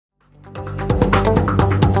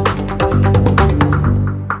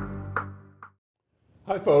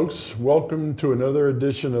Hi folks, welcome to another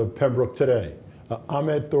edition of Pembroke Today. I'm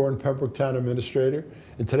Ed Thorne, Pembroke Town Administrator,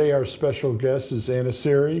 and today our special guest is Anna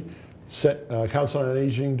Seery, Council on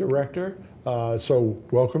Aging Director. So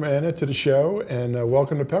welcome Anna to the show, and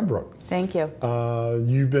welcome to Pembroke. Thank you.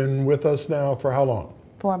 You've been with us now for how long?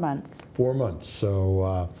 4 months. 4 months.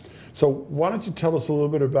 So why don't you tell us a little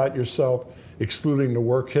bit about yourself, excluding the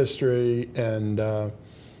work history, and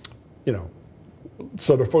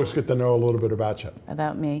so the folks get to know a little bit about you.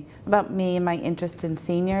 About me and my interest in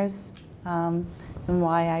seniors, and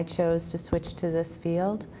why I chose to switch to this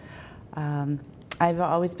field. I've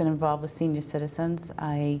always been involved with senior citizens.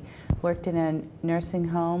 I worked in a nursing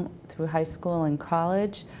home through high school and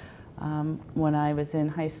college. When I was in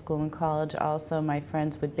high school and college, also my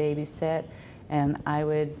friends would babysit, and I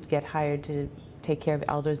would get hired to take care of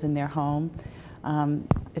elders in their home.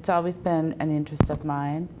 It's always been an interest of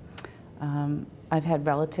mine. I've had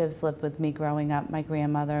relatives live with me growing up, my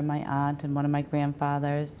grandmother, my aunt, and one of my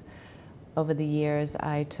grandfathers. Over the years,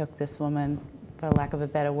 I took this woman, for lack of a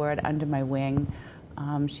better word, under my wing.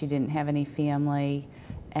 She didn't have any family,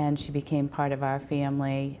 and she became part of our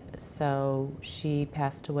family. So she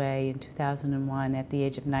passed away in 2001 at the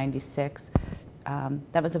age of 96.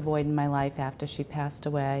 That was a void in my life after she passed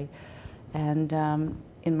away. And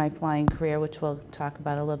in my flying career, which we'll talk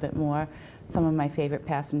about a little bit more, some of my favorite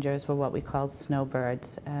passengers were what we called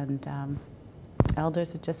snowbirds, and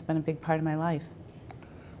elders have just been a big part of my life.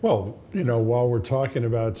 Well, while we're talking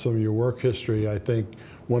about some of your work history, I think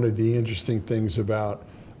one of the interesting things about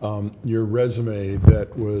your resume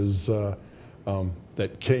that was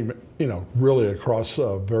that came, really across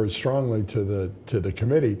very strongly to the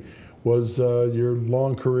committee was your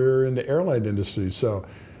long career in the airline industry. So,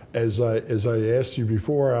 as I asked you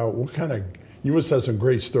before, you must have some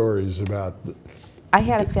great stories about. I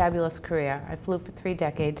had a fabulous career. I flew for 3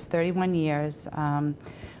 decades, 31 years.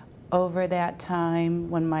 Over that time,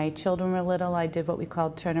 when my children were little, I did what we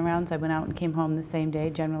called turnarounds. I went out and came home the same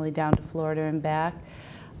day, generally down to Florida and back.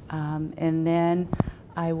 And then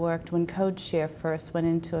I worked when code share first went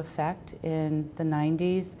into effect in the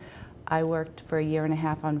 90s. I worked for 1.5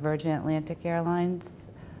 years on Virgin Atlantic Airlines.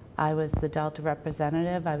 I was the Delta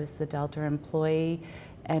representative, I was the Delta employee,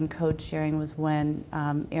 and code sharing was when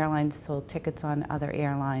airlines sold tickets on other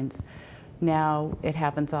airlines. Now it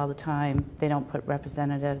happens all the time. They don't put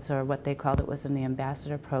representatives, or what they called it was an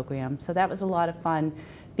ambassador program. So that was a lot of fun,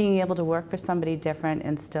 being able to work for somebody different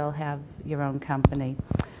and still have your own company.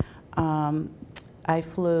 I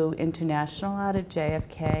flew international out of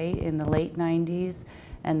JFK in the late 90s,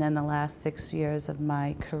 and then the last 6 years of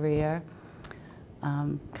my career,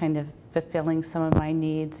 kind of fulfilling some of my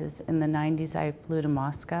needs, is in the 90s I flew to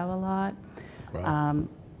Moscow a lot. Wow.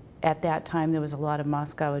 At that time there was a lot of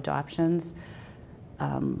Moscow adoptions.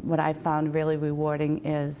 What I found really rewarding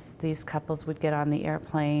is these couples would get on the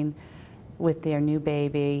airplane with their new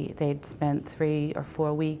baby. They'd spent 3 or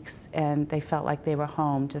 4 weeks and they felt like they were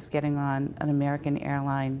home, just getting on an American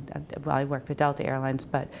airline. Well, I worked for Delta Airlines,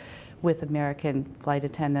 but with American flight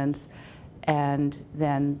attendants, and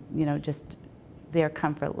then just their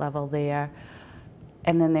comfort level there.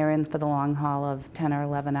 And then they're in for the long haul of 10 or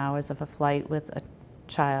 11 hours of a flight with a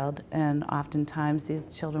child, and oftentimes these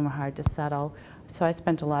children were hard to settle. So I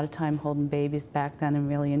spent a lot of time holding babies back then and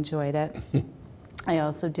really enjoyed it. I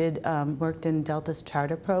also worked in Delta's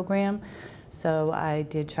charter program, so I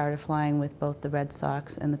did charter flying with both the Red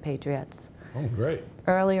Sox and the Patriots. Oh, great.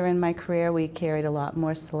 Earlier in my career, we carried a lot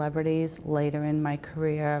more celebrities. Later in my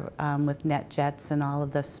career, with NetJets and all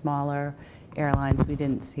of the smaller airlines, we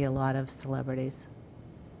didn't see a lot of celebrities.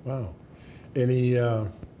 Wow. Any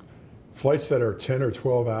flights that are 10 or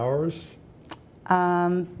 12 hours?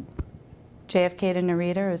 JFK to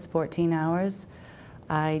Narita is 14 hours.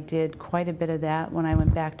 I did quite a bit of that when I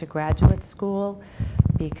went back to graduate school,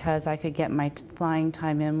 because I could get my flying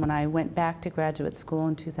time in. When I went back to graduate school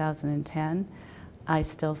in 2010, I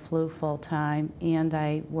still flew full-time, and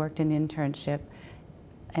I worked an internship,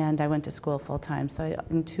 and I went to school full-time. So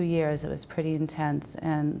in 2 years, it was pretty intense.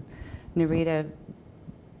 And Narita,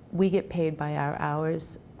 we get paid by our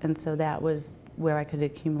hours, and so that was where I could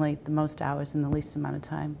accumulate the most hours in the least amount of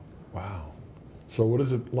time. Wow. So what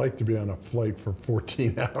is it like to be on a flight for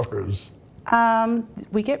 14 hours?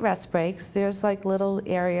 We get rest breaks. There's like little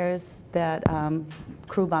areas that,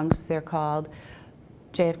 crew bunks they're called.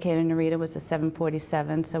 JFK to Narita was a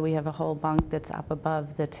 747, so we have a whole bunk that's up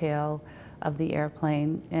above the tail of the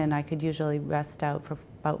airplane, and I could usually rest out for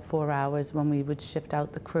about 4 hours when we would shift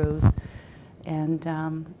out the crews. And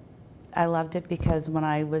I loved it because when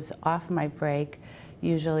I was off my break,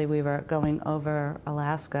 Usually we were going over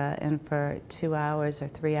Alaska, and for 2 hours or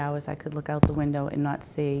 3 hours I could look out the window and not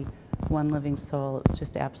see one living soul. It was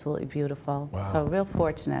just absolutely beautiful. Wow. So real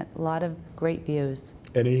fortunate. A lot of great views.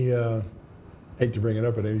 Any, hate to bring it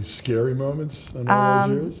up, but any scary moments in all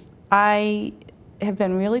those years? I have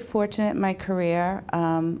been really fortunate in my career.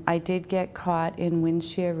 I did get caught in wind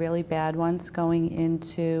shear really bad once going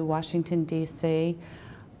into Washington, D.C.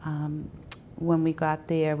 When we got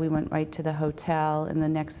there, we went right to the hotel, and the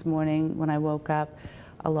next morning when I woke up,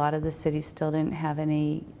 a lot of the city still didn't have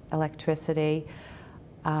any electricity.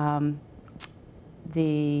 The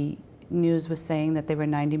news was saying that they were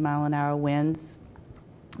 90-mile-an-hour winds,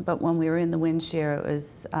 but when we were in the wind shear, it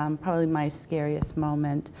was probably my scariest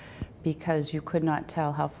moment, because you could not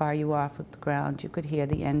tell how far you were off of the ground. You could hear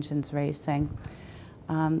the engines racing.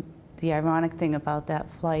 The ironic thing about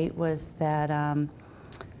that flight was that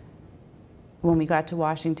when we got to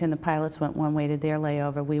Washington, the pilots went one way to their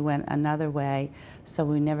layover, we went another way, so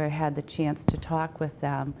we never had the chance to talk with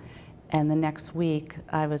them. And the next week,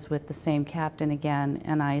 I was with the same captain again,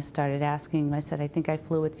 and I started asking him, I said, I think I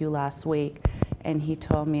flew with you last week. And he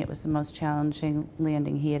told me it was the most challenging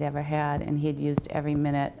landing he had ever had, and he had used every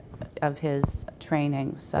minute of his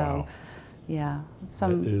training. So, wow. Yeah.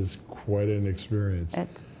 That is quite an experience.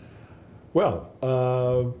 Well,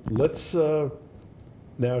 let's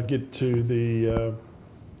now get to the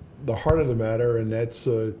heart of the matter, and that's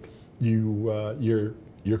your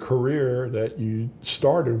career that you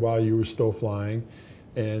started while you were still flying,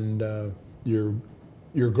 and your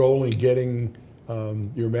goal in getting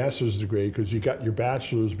your master's degree, because you got your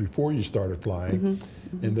bachelor's before you started flying,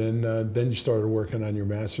 and then you started working on your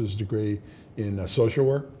master's degree in social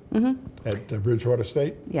work at Bridgewater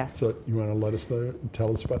State. Yes. So you want to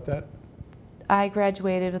tell us about that? I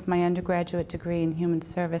graduated with my undergraduate degree in human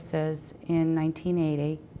services in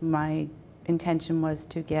 1980. My intention was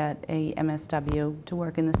to get a MSW to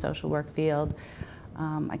work in the social work field.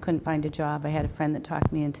 I couldn't find a job. I had a friend that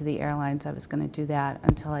talked me into the airlines. I was going to do that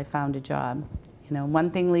until I found a job. You know,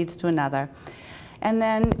 one thing leads to another. And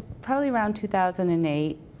then probably around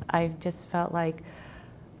 2008, I just felt like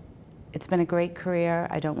it's been a great career.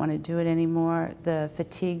 I don't want to do it anymore. The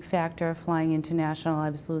fatigue factor of flying international, I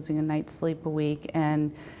was losing a night's sleep a week,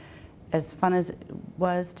 and as fun as it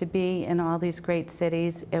was to be in all these great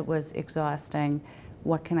cities, it was exhausting.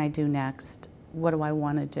 What can I do next? What do I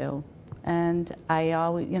want to do? And I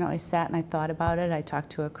always, you know, I sat and I thought about it. I talked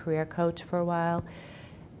to a career coach for a while,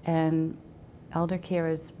 and elder care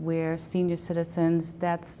is where senior citizens,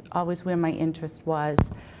 that's always where my interest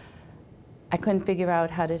was. I couldn't figure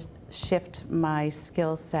out how to shift my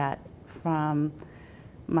skill set from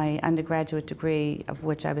my undergraduate degree, of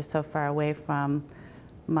which I was so far away from,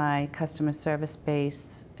 my customer service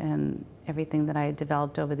base and everything that I had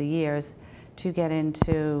developed over the years, to get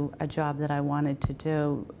into a job that I wanted to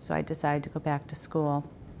do. So I decided to go back to school.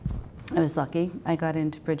 I was lucky. I got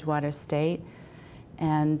into Bridgewater State,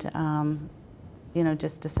 and you know,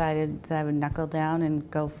 just decided that I would knuckle down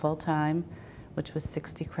and go full-time, which was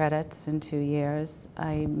 60 credits in 2 years.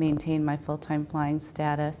 I maintained my full-time flying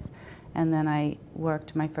status, and then I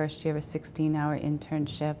worked my first year a 16-hour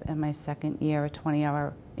internship, and my second year a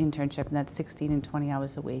 20-hour internship, and that's 16 and 20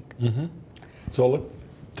 hours a week. So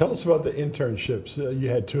tell us about the internships. You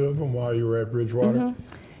had 2 of them while you were at Bridgewater?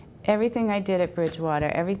 Everything I did at Bridgewater,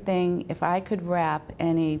 everything, if I could wrap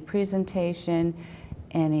any presentation,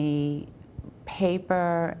 any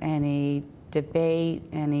paper, any debate,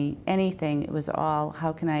 anything, it was all,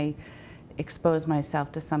 how can I expose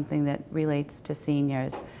myself to something that relates to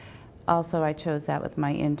seniors? Also, I chose that with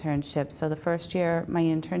my internship. So the first year, my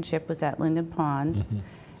internship was at Linden Ponds,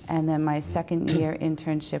 and then my second year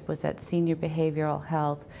internship was at Senior Behavioral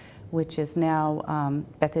Health, which is now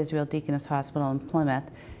Beth Israel Deaconess Hospital in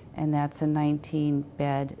Plymouth, and that's a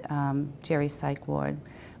 19-bed geri psych ward,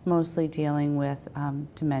 mostly dealing with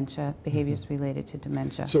dementia, behaviors related to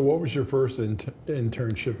dementia. So what was your first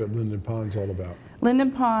internship at Linden Ponds all about?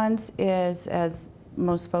 Linden Ponds is, as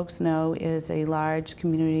most folks know, is a large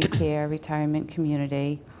community care retirement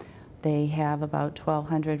community. They have about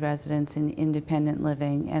 1,200 residents in independent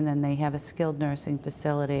living, and then they have a skilled nursing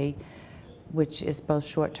facility, which is both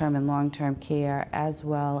short-term and long-term care, as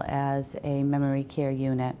well as a memory care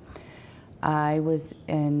unit. I was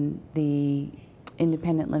in the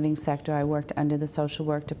independent living sector. I worked under the social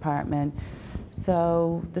work department.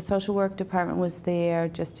 So the social work department was there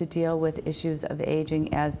just to deal with issues of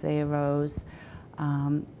aging as they arose.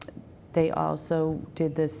 They also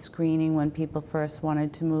did the screening when people first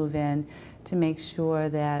wanted to move in to make sure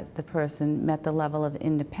that the person met the level of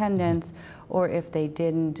independence, or if they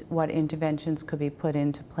didn't, what interventions could be put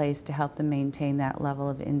into place to help them maintain that level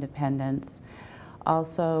of independence.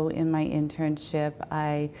 Also, in my internship,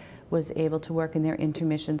 I was able to work in their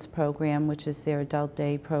intermissions program, which is their adult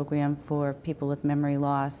day program for people with memory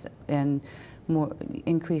loss and more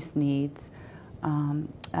increased needs.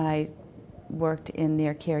 I worked in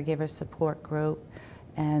their caregiver support group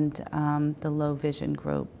and the low vision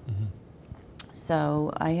group.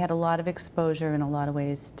 So I had a lot of exposure in a lot of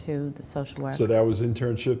ways to the social work. So that was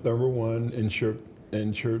internship number one, internship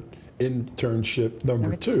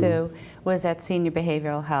number two was at senior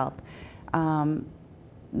behavioral health.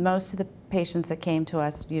 Most of the patients that came to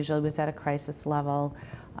us usually was at a crisis level.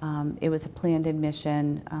 It was a planned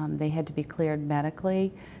admission. They had to be cleared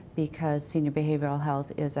medically because senior behavioral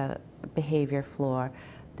health is a behavior floor.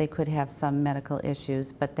 They could have some medical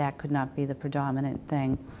issues, but that could not be the predominant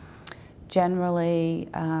thing. Generally,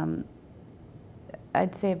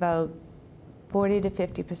 I'd say about 40 to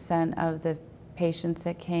 50% of the patients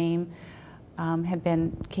that came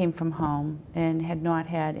came from home and had not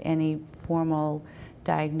had any formal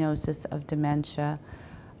diagnosis of dementia.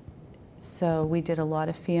 So we did a lot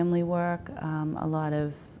of family work, a lot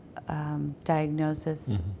of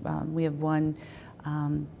diagnosis. We have one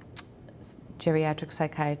geriatric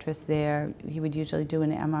psychiatrist there. He would usually do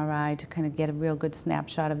an MRI to kind of get a real good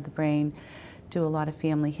snapshot of the brain, do a lot of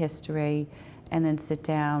family history, and then sit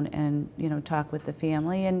down and talk with the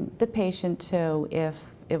family and the patient too,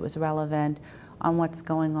 if it was relevant, on what's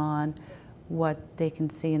going on, what they can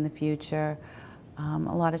see in the future. A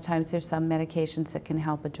lot of times there's some medications that can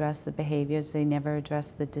help address the behaviors. They never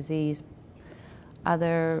address the disease.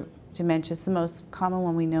 Other dementias, the most common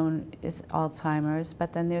one we know is Alzheimer's,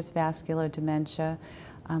 but then there's vascular dementia,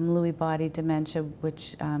 Lewy body dementia,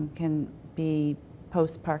 which can be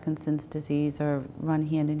post-Parkinson's disease or run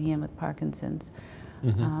hand in hand with Parkinson's.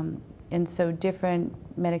 And so different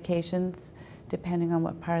medications, depending on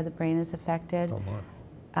what part of the brain is affected,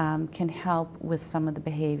 can help with some of the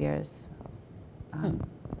behaviors.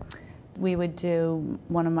 We would do,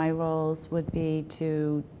 one of my roles would be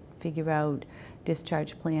to figure out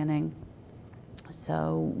discharge planning.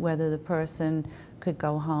 So whether the person could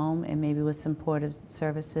go home and maybe with supportive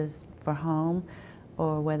services for home,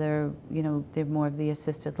 or whether they're more of the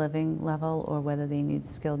assisted living level, or whether they need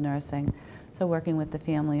skilled nursing. So working with the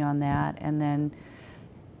family on that, and then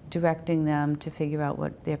directing them to figure out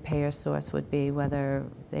what their payer source would be, whether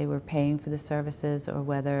they were paying for the services or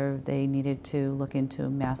whether they needed to look into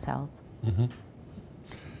Mass Health.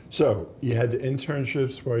 So you had the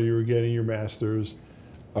internships while you were getting your master's.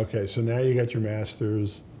 Okay, so now you got your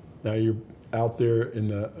master's. Now you're out there in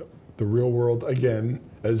the real world again,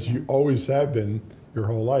 as you always have been your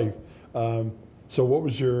whole life. So what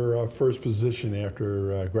was your first position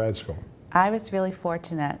after grad school? I was really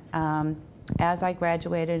fortunate. As I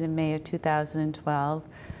graduated in May of 2012,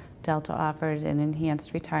 Delta offered an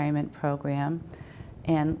enhanced retirement program,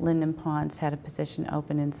 and Linden Ponds had a position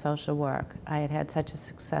open in social work. I had had such a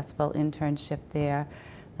successful internship there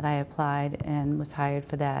that I applied and was hired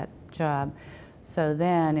for that job. So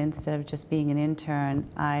then, instead of just being an intern,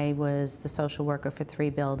 I was the social worker for 3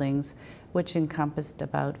 buildings, which encompassed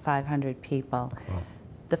about 500 people. Wow.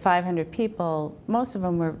 The 500 people, most of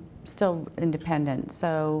them were still independent,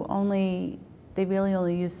 so they really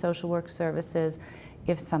only used social work services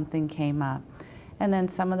if something came up. And then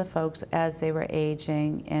some of the folks, as they were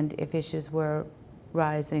aging and if issues were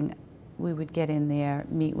rising, we would get in there,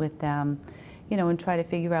 meet with them, and try to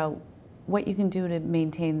figure out what you can do to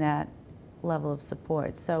maintain that level of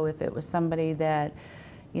support. So if it was somebody that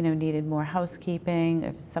needed more housekeeping,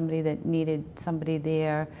 if somebody that needed somebody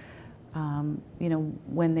there,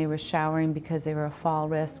 when they were showering because they were a fall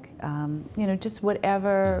risk, just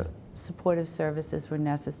whatever supportive services were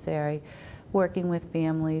necessary. Working with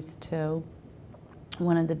families too.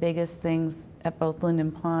 One of the biggest things at both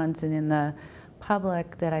Linden Ponds and in the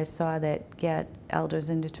public that I saw that get elders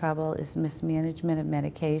into trouble is mismanagement of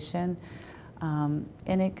medication. And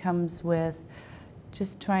it comes with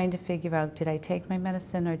just trying to figure out, did I take my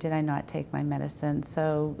medicine or did I not take my medicine?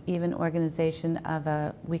 So even organization of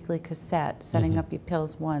a weekly cassette, setting up your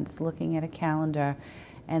pills once, looking at a calendar,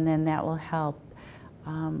 and then that will help.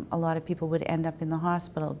 A lot of people would end up in the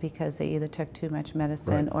hospital because they either took too much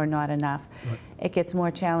medicine or not enough. It gets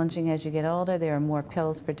more challenging as you get older. There are more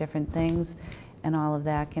pills for different things, and all of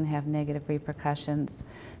that can have negative repercussions.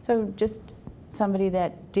 So just somebody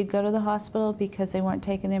that did go to the hospital because they weren't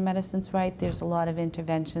taking their medicines right, there's a lot of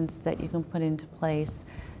interventions that you can put into place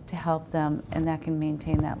to help them, and that can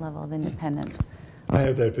maintain that level of independence. I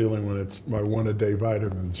have that feeling when it's my one-a-day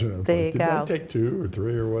vitamins. You know, it's There like, you did I go. take 2 or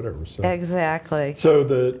 3 or whatever? So, Exactly. so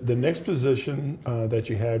the next position that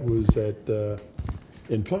you had was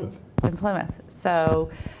in Plymouth. In Plymouth. So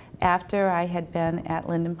after I had been at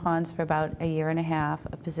Linden Ponds for about a year and a half,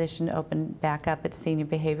 a position opened back up at Senior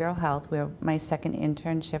Behavioral Health, where my second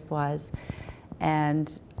internship was.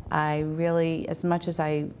 And I really, as much as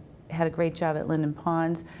I had a great job at Linden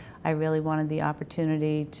Ponds, I really wanted the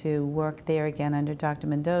opportunity to work there again under Dr.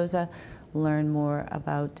 Mendoza, learn more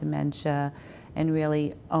about dementia, and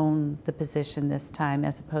really own the position this time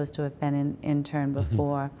as opposed to have been an intern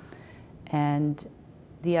before. And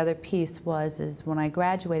the other piece is when I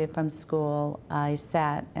graduated from school, I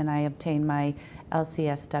sat and I obtained my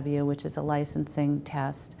LCSW, which is a licensing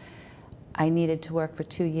test. I needed to work for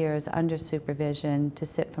 2 years under supervision to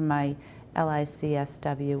sit for my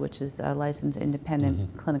LICSW, which is a licensed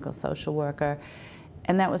independent clinical social worker.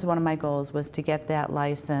 And that was one of my goals, was to get that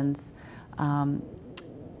license.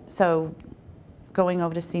 So going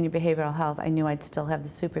over to Senior Behavioral Health, I knew I'd still have the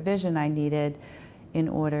supervision I needed in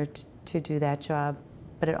order to do that job,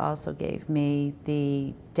 but it also gave me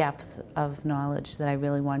the depth of knowledge that I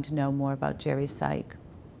really wanted to know more about Jerry Psych.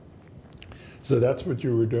 So that's what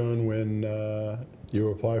you were doing when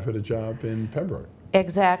you applied for the job in Pembroke.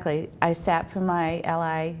 Exactly. I sat for my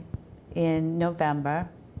LI in November,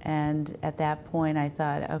 and at that point I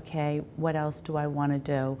thought, okay, what else do I want to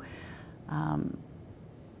do?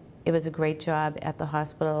 It was a great job at the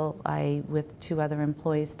hospital. I, with 2 other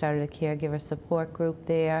employees, started a caregiver support group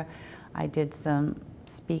there. I did some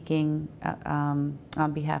speaking on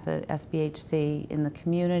behalf of SBHC in the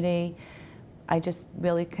community. I just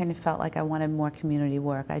really kind of felt like I wanted more community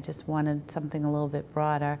work. I just wanted something a little bit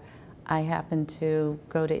broader. I happened to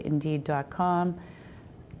go to Indeed.com,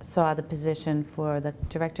 saw the position for the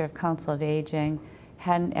Director of Council of Aging,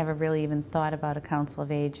 hadn't ever really even thought about a Council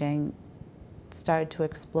of Aging, started to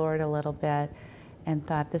explore it a little bit, and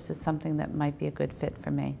thought this is something that might be a good fit for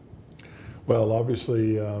me. Well,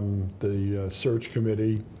 obviously, the search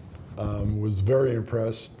committee was very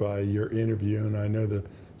impressed by your interview, and I know the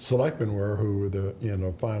selectmen were, who were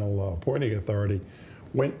the final appointing authority.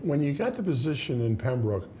 When you got the position in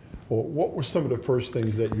Pembroke, well, what were some of the first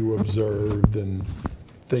things that you observed and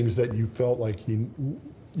things that you felt like you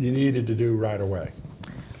needed to do right away?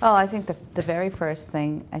 Well, I think the very first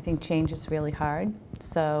thing, I think change is really hard.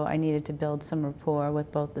 So I needed to build some rapport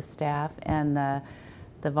with both the staff and the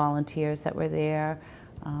volunteers that were there.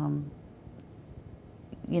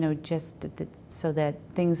 Just so that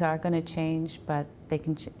things are going to change, but they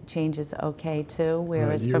can change is okay too.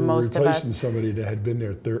 Whereas for most of us, you were replacing somebody that had been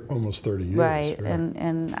there almost 30 years. Right,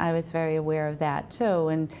 and I was very aware of that too.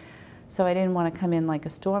 And so I didn't want to come in like a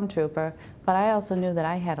stormtrooper, but I also knew that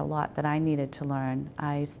I had a lot that I needed to learn.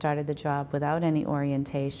 I started the job without any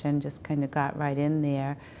orientation, just kind of got right in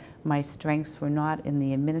there. My strengths were not in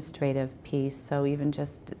the administrative piece, so even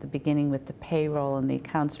just at the beginning with the payroll and the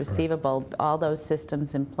accounts receivable, all those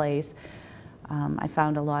systems in place, I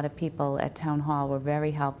found a lot of people at Town Hall were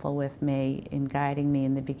very helpful with me in guiding me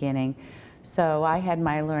in the beginning. So I had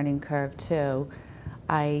my learning curve too.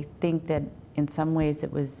 I think that in some ways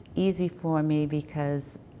it was easy for me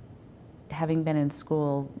because having been in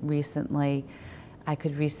school recently, I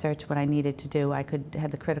could research what I needed to do. I could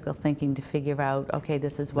have the critical thinking to figure out, okay,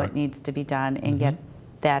 this is what needs to be done, and get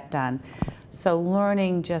that done. So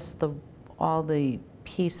learning just all the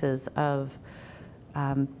pieces of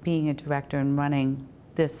being a director and running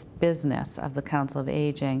this business of the Council of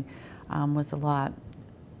Aging was a lot.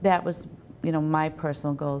 That was, my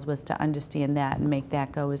personal goals was to understand that and make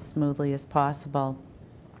that go as smoothly as possible.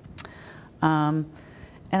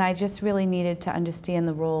 And I just really needed to understand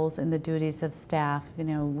the roles and the duties of staff.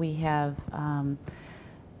 We have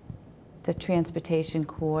the transportation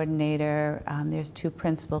coordinator, there's 2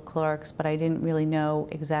 principal clerks, but I didn't really know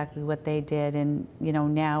exactly what they did, and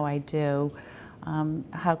now I do.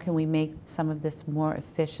 How can we make some of this more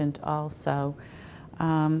efficient also?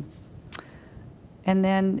 And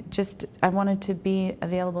then I wanted to be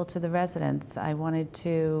available to the residents. I wanted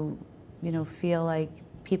to, feel like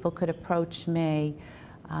people could approach me,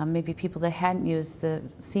 maybe people that hadn't used the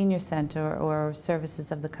senior center or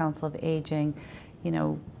services of the Council of Aging,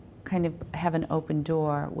 kind of have an open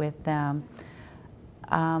door with them.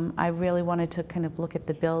 I really wanted to kind of look at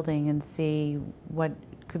the building and see what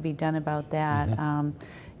could be done about that.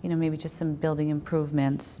 Maybe just some building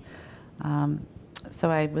improvements. So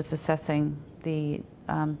I was assessing the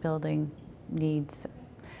building needs.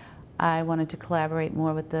 I wanted to collaborate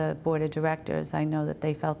more with the board of directors. I know that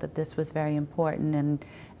they felt that this was very important, and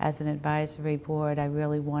as an advisory board, I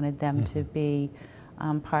really wanted them to be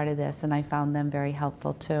part of this, and I found them very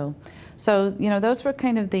helpful too. So, you know, those were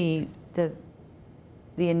kind of the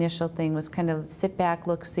initial thing, was kind of sit back,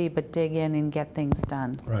 look, see, but dig in and get things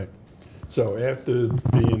done. Right. So after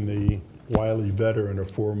being the wily veteran of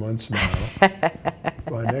 4 months now,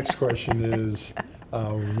 my next question is,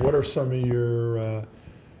 what are some of your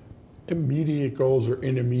immediate goals or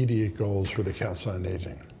intermediate goals for the Council on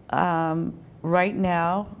Aging? Right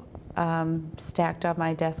now, stacked on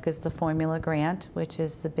my desk is the formula grant, which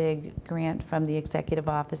is the big grant from the Executive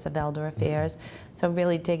Office of Elder Affairs. So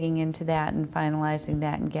really digging into that and finalizing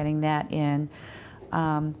that and getting that in.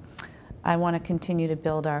 I want to continue to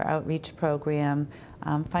build our outreach program,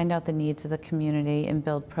 find out the needs of the community and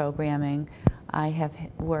build programming. I have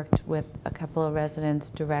worked with a couple of residents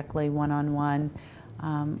directly, one-on-one,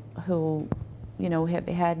 who, you know, have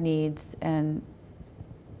had needs, and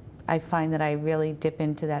I find that I really dip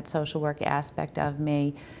into that social work aspect of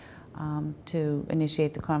me to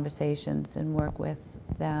initiate the conversations and work with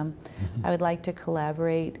them. I would like to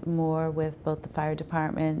collaborate more with both the fire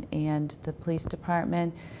department and the police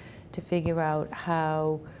department to figure out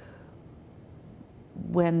how,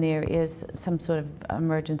 when there is some sort of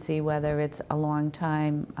emergency, whether it's a long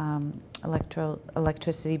time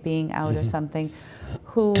electricity being out or something,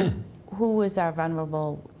 who is our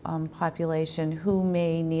vulnerable population, who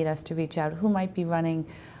may need us to reach out, who might be running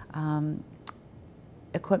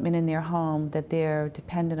equipment in their home that they're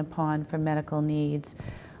dependent upon for medical needs.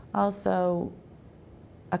 Also,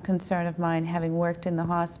 a concern of mine, having worked in the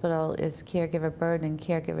hospital, is caregiver burden and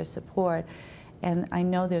caregiver support. And I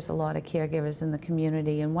know there's a lot of caregivers in the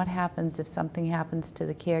community, and what happens if something happens to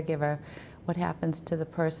the caregiver? What happens to the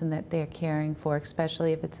person that they're caring for,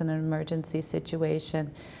 especially if it's an emergency situation?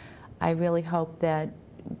 I really hope that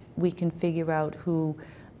we can figure out who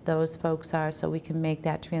those folks are so we can make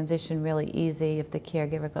that transition really easy if the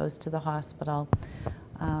caregiver goes to the hospital.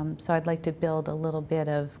 So I'd like to build a little bit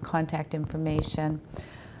of contact information.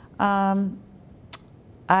 I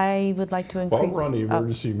would like to increase... While we're on the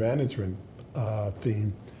emergency management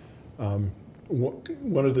theme,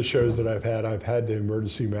 one of the shows that I've had the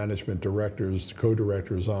emergency management directors,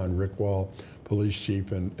 co-directors on, Rick Wall, police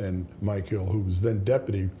chief, and Mike Hill, who was then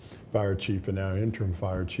deputy fire chief and now interim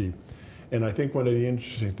fire chief. And I think one of the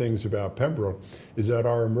interesting things about Pembroke is that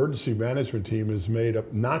our emergency management team is made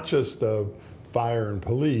up not just of fire and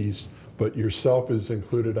police, but yourself is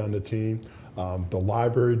included on the team, the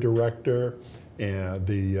library director, and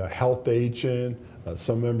the health agent,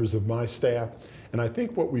 some members of my staff. And I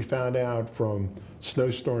think what we found out from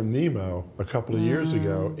Snowstorm Nemo a couple of years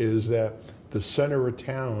ago is that the center of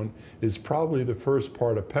town is probably the first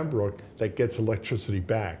part of Pembroke that gets electricity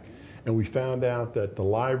back. And we found out that the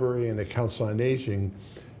library and the Council on Aging,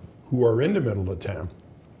 who are in the middle of town,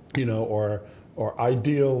 you know, are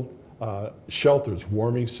ideal shelters,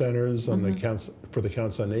 warming centers on the council, for the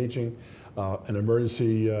Council on Aging, an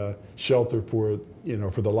emergency shelter for, you know,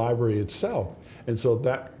 for the library itself. And so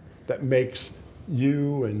that makes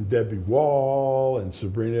you and Debbie Wall and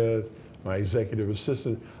Sabrina, my executive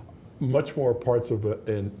assistant, much more parts of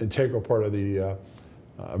an integral part of the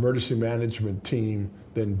emergency management team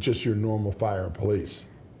than just your normal fire and police.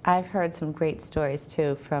 I've heard some great stories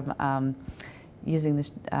too from using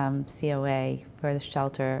the COA for the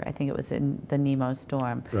shelter. I think it was in the Nemo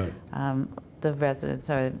storm. Right. The residents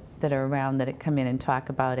that are around that come in and talk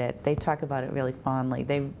about it, they talk about it really fondly.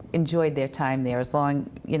 They enjoyed their time there, as long,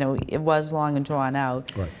 you know, it was long and drawn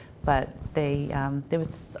out. Right. But there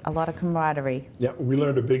was a lot of camaraderie. Yeah, we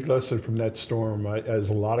learned a big lesson from that storm,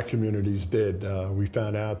 as a lot of communities did. We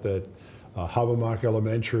found out that Habermock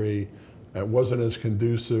Elementary wasn't as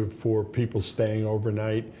conducive for people staying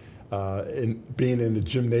overnight, being in the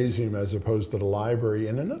gymnasium as opposed to the library.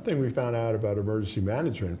 And another thing we found out about emergency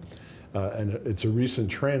management, and it's a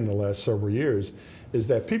recent trend in the last several years, is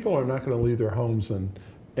that people are not going to leave their homes and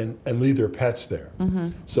leave their pets there.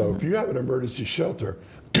 So if you have an emergency shelter,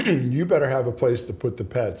 you better have a place to put the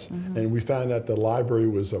pets. And we found that the library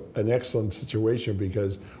was an excellent situation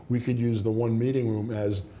because we could use the one meeting room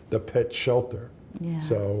as the pet shelter. Yeah.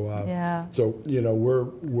 So you know, we're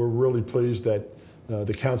really pleased that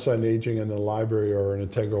the Council on Aging and the library are an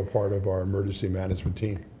integral part of our emergency management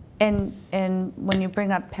team. And when you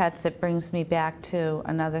bring up pets, it brings me back to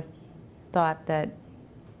another thought, that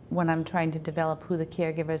when I'm trying to develop who the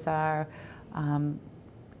caregivers are,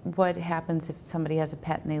 what happens if somebody has a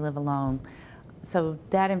pet and they live alone? So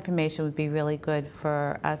that information would be really good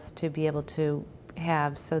for us to be able to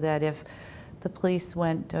have, so that if the police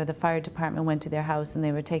went or the fire department went to their house and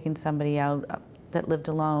they were taking somebody out that lived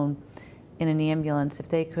alone in an ambulance, if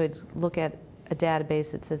they could look at a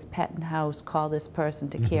database that says pet in house, call this person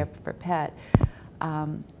to care for pet,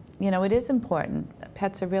 You know, it is important.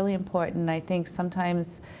 Pets are really important. I think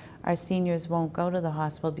sometimes our seniors won't go to the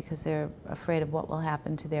hospital because they're afraid of what will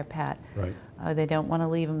happen to their pet. Right. They don't want to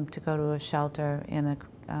leave them to go to a shelter in an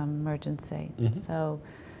emergency. So,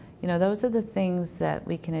 you know, those are the things that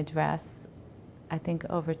we can address, I think,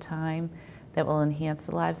 over time, that will enhance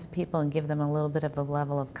the lives of people and give them a little bit of a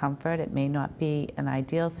level of comfort. It may not be an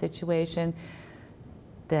ideal situation,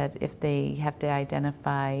 that if they have to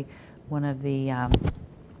identify one of the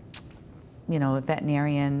you know, a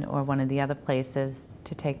veterinarian or one of the other places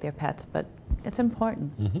to take their pets, but it's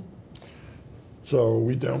important. So are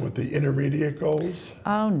we done with the intermediate goals?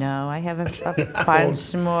 Oh no, I have a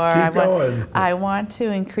bunch more. Keep going. I want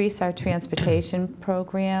to increase our transportation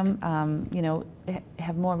program. You know,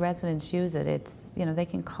 have more residents use it. It's, you know, they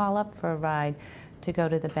can call up for a ride to go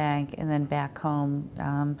to the bank and then back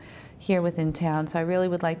home here within town. So I really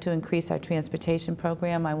would like to increase our transportation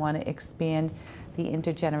program. I want to expand the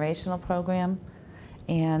intergenerational program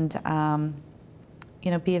and,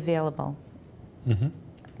 you know, be available.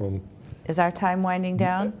 Well, is our time winding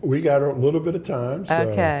down? we got a little bit of time. So.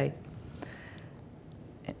 Okay.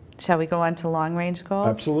 Shall we go on to long-range goals?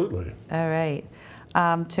 Absolutely. All right.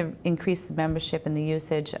 To increase the membership and the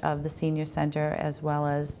usage of the senior center, as well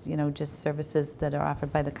as, you know, just services that are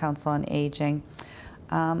offered by the Council on Aging.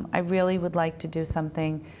 I really would like to do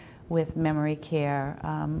something with memory care,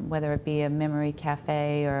 whether it be a memory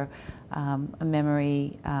cafe or a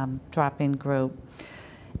memory drop-in group.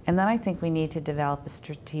 And then I think we need to develop a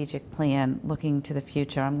strategic plan looking to the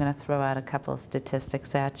future. I'm going to throw out a couple of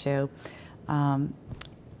statistics at you.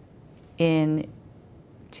 In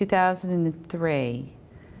 2003,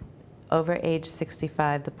 over age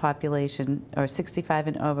 65, the population, or 65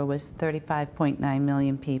 and over, was 35.9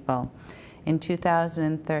 million people. In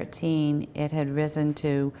 2013, it had risen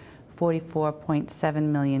to 44.7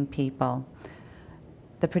 million people.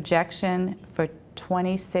 The projection for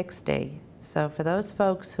 2060, so for those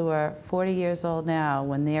folks who are 40 years old now,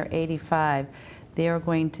 when they're 85, they are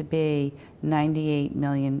going to be 98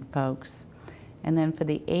 million folks. And then for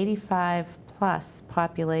the 85 plus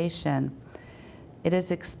population, it is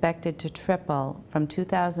expected to triple from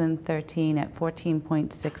 2013 at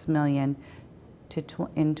 14.6 million to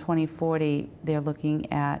in 2040, they're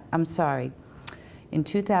looking at, I'm sorry, in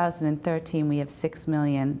 2013 we have 6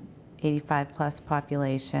 million 85 plus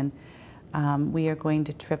population. We are going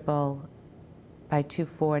to triple by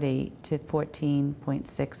 2040 to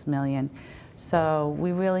 14.6 million. So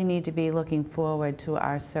we really need to be looking forward to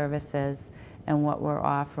our services and what we're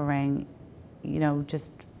offering, you know,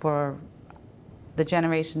 just for the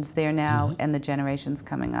generations there now and the generations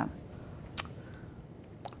coming up.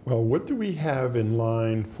 Well, what do we have in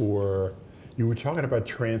line for, you were talking about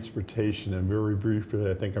transportation, and very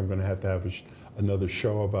briefly, I think I'm going to have another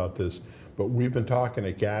show about this, but we've been talking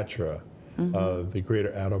at GATRA, the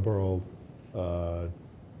Greater Attleboro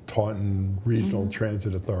Taunton Regional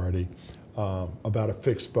Transit Authority, about a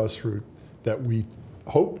fixed bus route that we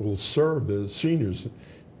hope will serve the seniors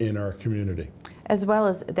in our community. As well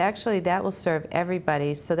as, actually that will serve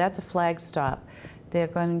everybody, so that's a flag stop. They're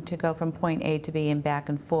going to go from point A to B and back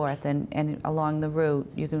and forth, and along the route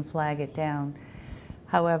you can flag it down.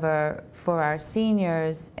 However, for our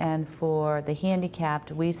seniors and for the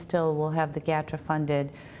handicapped, we still will have the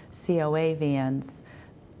GATRA-funded COA vans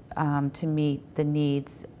to meet the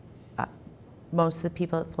needs. Most of the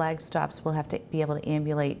people at flag stops will have to be able to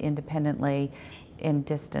ambulate independently in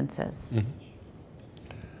distances.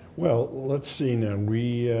 Well, let's see now.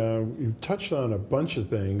 You touched on a bunch of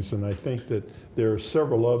things, and I think that there are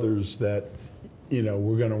several others that, you know,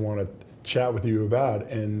 we're going to want to chat with you about,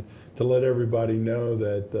 and to let everybody know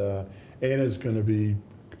that Anna's going to be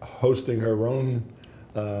hosting her own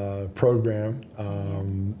program,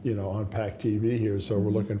 you know, on PAC TV here. So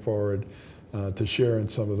we're looking forward to sharing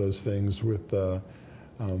some of those things with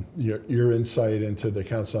your insight into the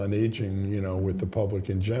Council on Aging, you know, with the public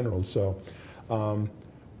in general. So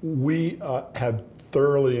we have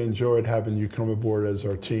thoroughly enjoyed having you come aboard as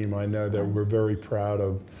our team. I know that we're very proud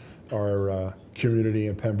of our community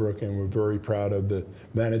in Pembroke, and we're very proud of the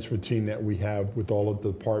management team that we have with all of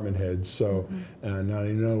the department heads. So, and I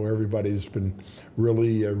know everybody's been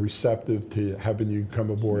really receptive to having you come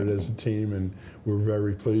aboard as a team, and we're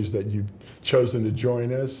very pleased that you've chosen to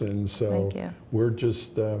join us. And so we're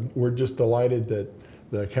just delighted that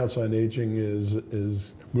the Council on Aging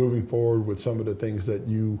is moving forward with some of the things that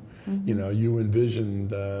you you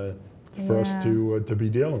envisioned for us to be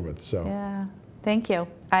dealing with. So thank you.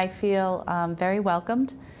 I feel very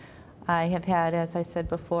welcomed. I have had, as I said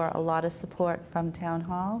before, a lot of support from Town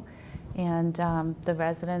Hall and the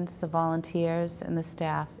residents, the volunteers, and the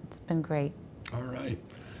staff. It's been great. All right.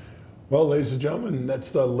 Well, ladies and gentlemen,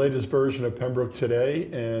 that's the latest version of Pembroke Today,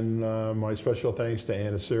 and my special thanks to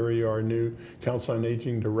Anna Seery, our new Council on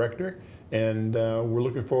Aging Director, and we're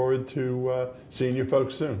looking forward to seeing you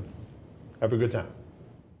folks soon. Have a good time.